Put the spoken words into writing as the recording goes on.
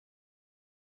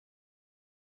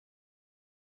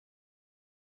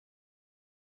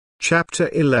Chapter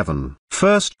 11.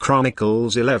 1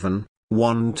 Chronicles 11,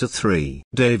 1-3.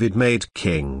 David made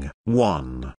king.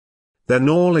 1. Then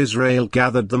all Israel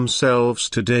gathered themselves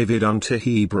to David unto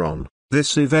Hebron.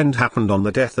 This event happened on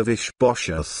the death of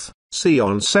Ishbosheth. See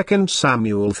on 2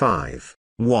 Samuel 5.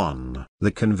 1.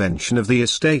 The convention of the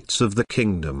estates of the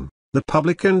kingdom, the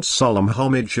public and solemn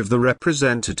homage of the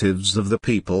representatives of the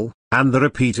people, and the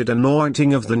repeated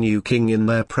anointing of the new king in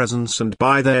their presence and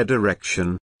by their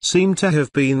direction, seem to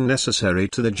have been necessary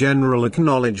to the general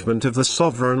acknowledgment of the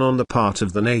sovereign on the part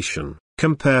of the nation.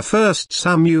 Compare 1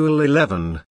 Samuel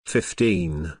 11,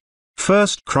 15. 1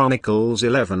 Chronicles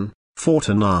 11,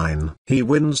 4-9. He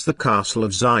wins the castle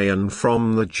of Zion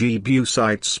from the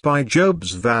Jebusites by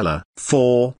Job's valor.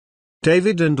 4.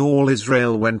 David and all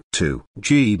Israel went to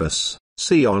Jebus.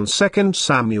 See on 2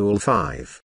 Samuel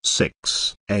 5,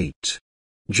 6, 8.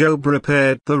 Job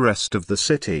repaired the rest of the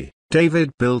city.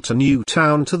 David built a new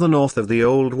town to the north of the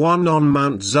old one on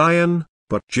Mount Zion,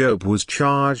 but Job was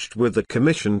charged with the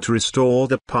commission to restore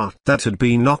the part that had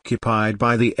been occupied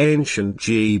by the ancient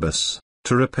Jebus,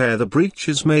 to repair the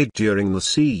breaches made during the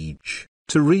siege,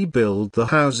 to rebuild the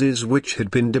houses which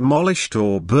had been demolished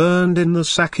or burned in the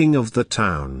sacking of the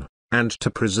town, and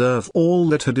to preserve all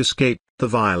that had escaped the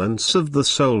violence of the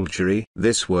soldiery.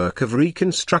 This work of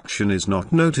reconstruction is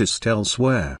not noticed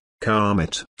elsewhere.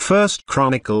 Carmit. 1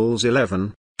 Chronicles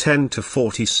 11,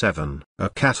 10-47. A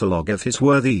catalogue of his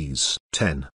worthies.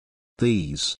 10.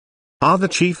 These are the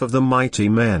chief of the mighty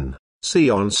men. See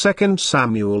on 2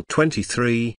 Samuel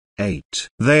 23, 8.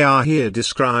 They are here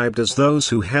described as those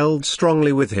who held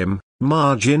strongly with him,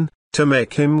 margin, to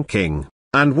make him king,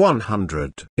 and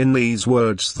 100. In these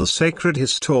words the sacred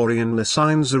historian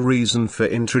assigns a reason for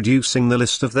introducing the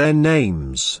list of their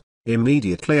names,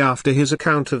 immediately after his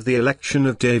account of the election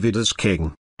of David as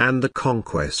king, and the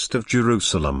conquest of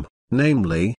Jerusalem,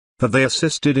 namely, that they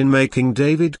assisted in making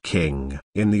David king.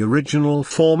 In the original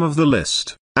form of the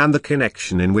list, and the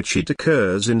connection in which it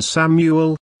occurs in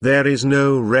Samuel, there is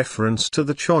no reference to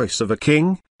the choice of a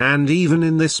king, and even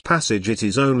in this passage it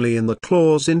is only in the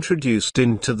clause introduced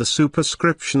into the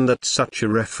superscription that such a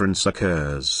reference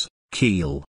occurs.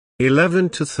 Keel.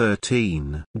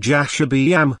 11-13.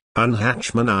 Jashobeam, an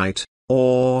Hachmonite,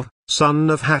 or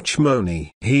son of Hachmoni.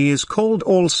 He is called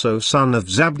also son of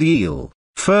Zabdiel.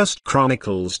 1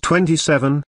 Chronicles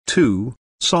 27, 2.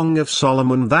 Song of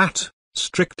Solomon. That,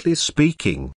 strictly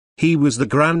speaking, he was the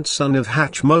grandson of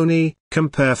Hachmoni.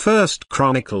 Compare 1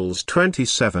 Chronicles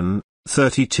 27,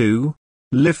 32.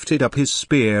 Lifted up his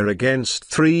spear against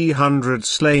 300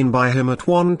 slain by him at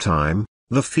one time.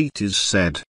 The feat is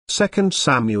said, 2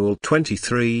 Samuel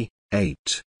 23,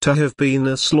 8, to have been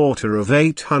a slaughter of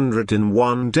 800 in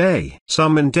one day.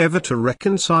 Some endeavor to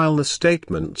reconcile the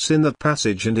statements in that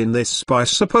passage and in this by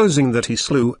supposing that he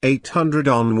slew 800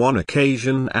 on one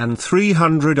occasion and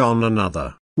 300 on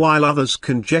another, while others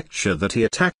conjecture that he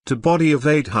attacked a body of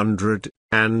 800,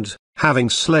 and, having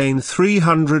slain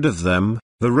 300 of them,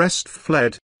 the rest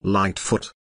fled,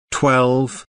 Lightfoot.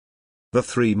 12. The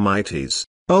three mighties,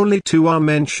 only two are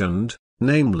mentioned,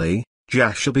 namely,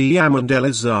 Jashobeam and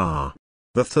Eleazar.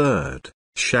 The third,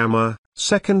 Shammah,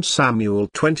 2 Samuel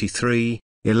 23,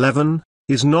 11,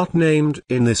 is not named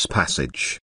in this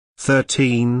passage.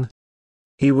 13.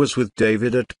 He was with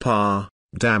David at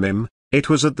Damim. It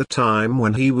was at the time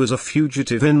when he was a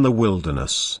fugitive in the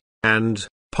wilderness, and,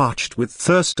 parched with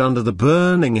thirst under the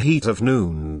burning heat of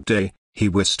noonday, he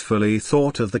wistfully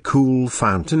thought of the cool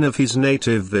fountain of his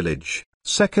native village.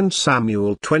 2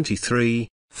 Samuel 23,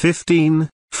 15,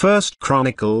 1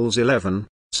 Chronicles 11,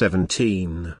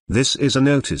 17. This is a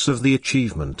notice of the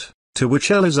achievement, to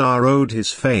which Eleazar owed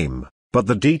his fame, but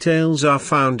the details are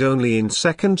found only in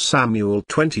 2 Samuel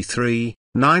 23,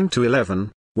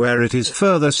 9-11, where it is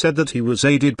further said that he was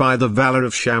aided by the valor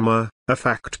of Shammah, a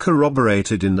fact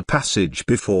corroborated in the passage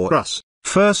before us,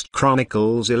 1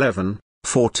 Chronicles 11,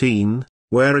 14,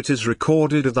 where it is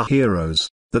recorded of the heroes,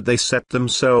 that they set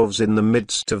themselves in the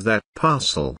midst of that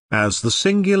parcel. As the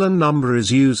singular number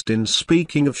is used in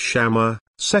speaking of Shammah,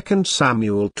 2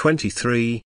 Samuel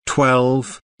 23,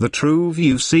 12, the true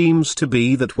view seems to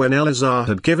be that when Eleazar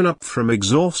had given up from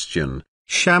exhaustion,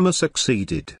 Shammah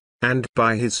succeeded, and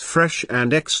by his fresh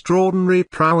and extraordinary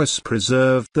prowess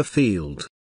preserved the field.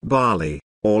 Barley,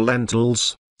 or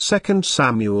lentils, 2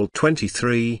 Samuel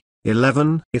 23,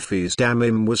 11.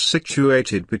 Ephes-Dammim was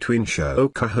situated between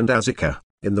Shochah and Azekah,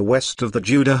 in the west of the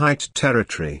Judahite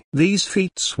territory. These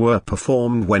feats were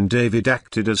performed when David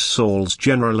acted as Saul's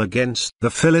general against the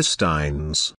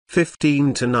Philistines.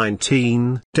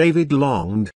 15-19. David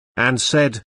longed, and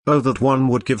said, "Oh that one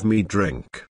would give me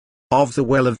drink of the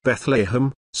well of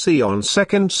Bethlehem, See on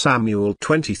 2 Samuel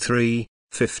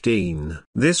 23:15.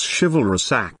 This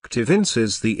chivalrous act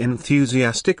evinces the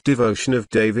enthusiastic devotion of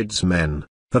David's men,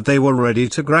 that they were ready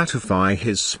to gratify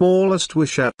his smallest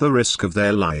wish at the risk of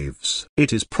their lives.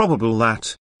 It is probable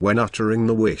that, when uttering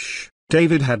the wish,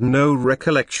 David had no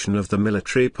recollection of the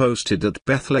military posted at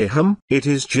Bethlehem. It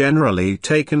is generally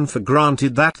taken for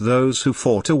granted that those who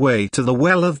fought away to the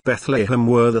well of Bethlehem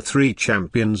were the 3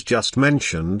 champions just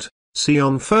mentioned, see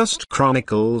on 1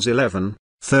 Chronicles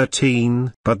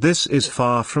 11:13. But this is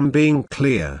far from being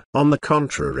clear. On the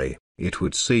contrary, it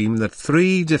would seem that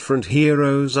 3 different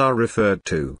heroes are referred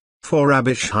to, for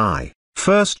Abishai,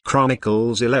 1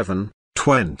 Chronicles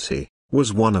 11:20.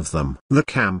 Was one of them. The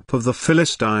camp of the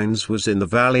Philistines was in the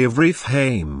valley of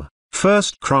Rephaim,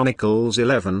 1 Chronicles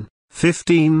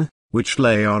 11:15, which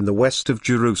lay on the west of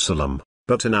Jerusalem,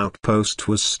 but an outpost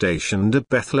was stationed at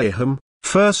Bethlehem,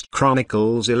 1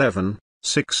 Chronicles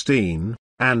 11:16,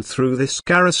 and through this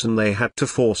garrison they had to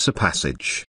force a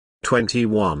passage.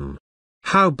 21.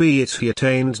 Howbeit he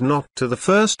attained not to the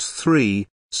first 3,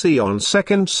 see on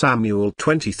 2 Samuel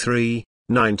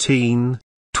 23:19,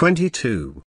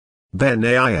 22.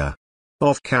 Benaiah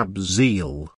of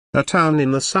Kabzeel, a town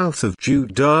in the south of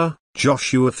Judah,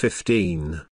 Joshua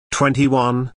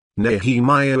 15:21,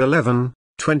 Nehemiah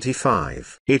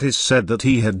 11:25. It is said that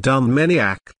he had done many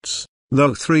acts,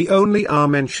 though 3 only are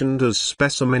mentioned as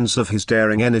specimens of his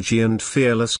daring energy and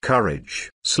fearless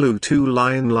courage. Slew 2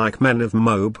 lion-like men of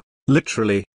Moab,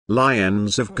 literally,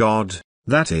 lions of God,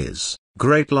 that is,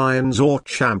 great lions or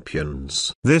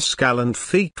champions. This gallant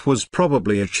feat was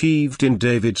probably achieved in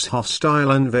David's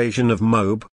hostile invasion of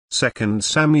Moab, 2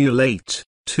 Samuel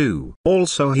 8:2.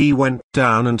 Also he went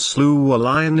down and slew a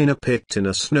lion in a pit in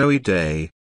a snowy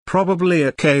day, probably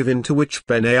a cave into which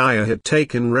Benaiah had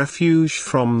taken refuge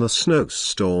from the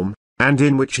snowstorm, and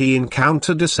in which he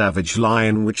encountered a savage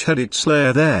lion which had its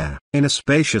lair there. In a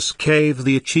spacious cave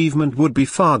the achievement would be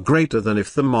far greater than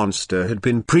if the monster had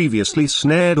been previously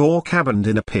snared or cabined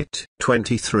in a pit.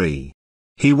 23.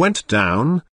 He went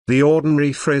down, the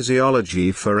ordinary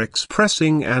phraseology for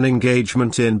expressing an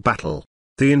engagement in battle.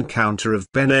 The encounter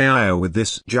of Benaiah with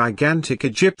this gigantic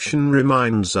Egyptian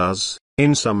reminds us,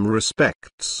 in some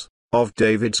respects, of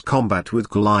David's combat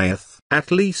with Goliath. At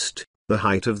least, the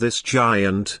height of this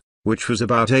giant, which was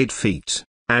about 8 feet,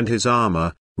 and his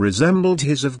armor, resembled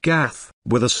his of Gath,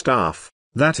 with a staff,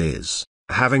 that is,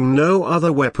 having no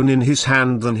other weapon in his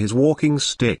hand than his walking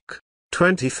stick.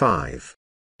 25.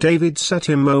 David set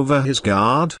him over his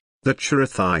guard, the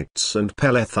Cherethites and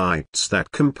Pelethites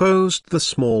that composed the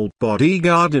small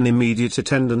bodyguard in immediate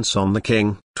attendance on the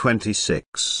king.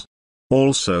 26.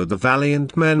 Also the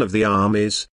valiant men of the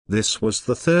armies, this was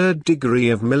the 3rd degree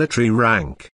of military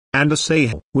rank, and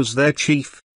Asahel was their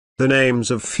chief. The names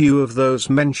of few of those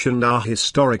mentioned are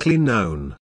historically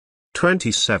known.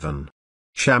 27.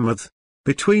 Chamath.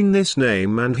 Between this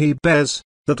name and Hebez,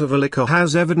 that of Elichah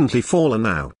has evidently fallen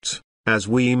out, as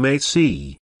we may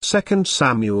see, 2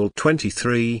 Samuel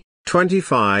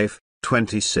 23:25,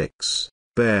 26,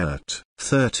 Beert.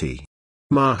 30.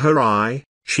 Maharai,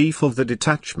 chief of the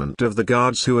detachment of the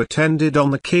guards who attended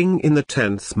on the king in the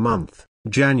 10th month,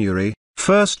 January,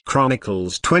 1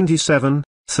 Chronicles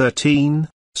 27:13,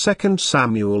 2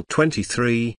 Samuel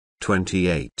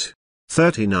 23:28,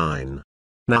 39.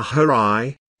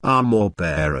 Naharai,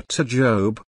 armor-bearer to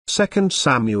Job, 2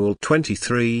 Samuel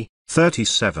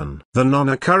 23:37. The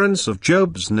non-occurrence of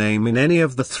Job's name in any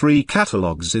of the 3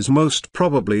 catalogues is most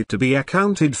probably to be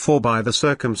accounted for by the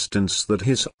circumstance that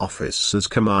his office as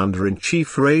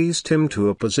commander-in-chief raised him to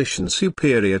a position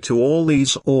superior to all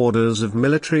these orders of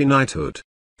military knighthood.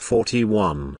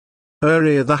 41.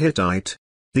 Uriah the Hittite.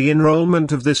 The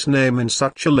enrollment of this name in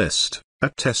such a list,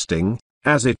 attesting,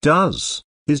 as it does,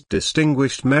 his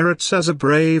distinguished merits as a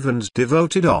brave and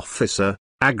devoted officer,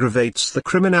 aggravates the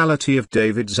criminality of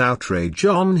David's outrage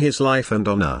on his life and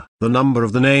honor. The number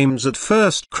of the names at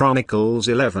 1 Chronicles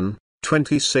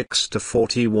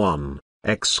 11:26-41,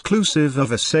 exclusive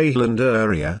of Asahel and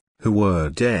Uriah, who were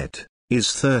dead,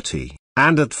 is 30,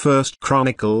 and at 1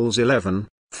 Chronicles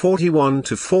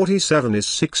 11:41-47 is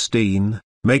 16.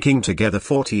 Making together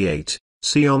 48,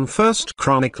 see on 1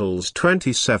 Chronicles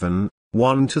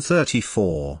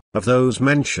 27:1-34. Of those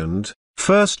mentioned,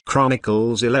 1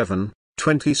 Chronicles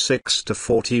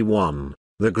 11:26-41,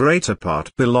 the greater part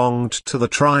belonged to the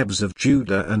tribes of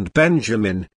Judah and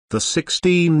Benjamin. The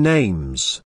 16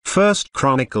 names, 1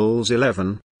 Chronicles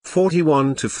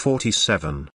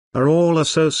 11:41-47, are all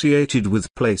associated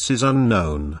with places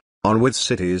unknown, on with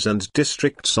cities and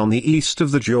districts on the east of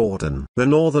the Jordan. The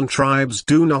northern tribes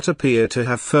do not appear to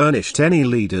have furnished any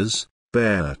leaders,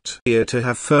 but appear to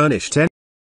have furnished any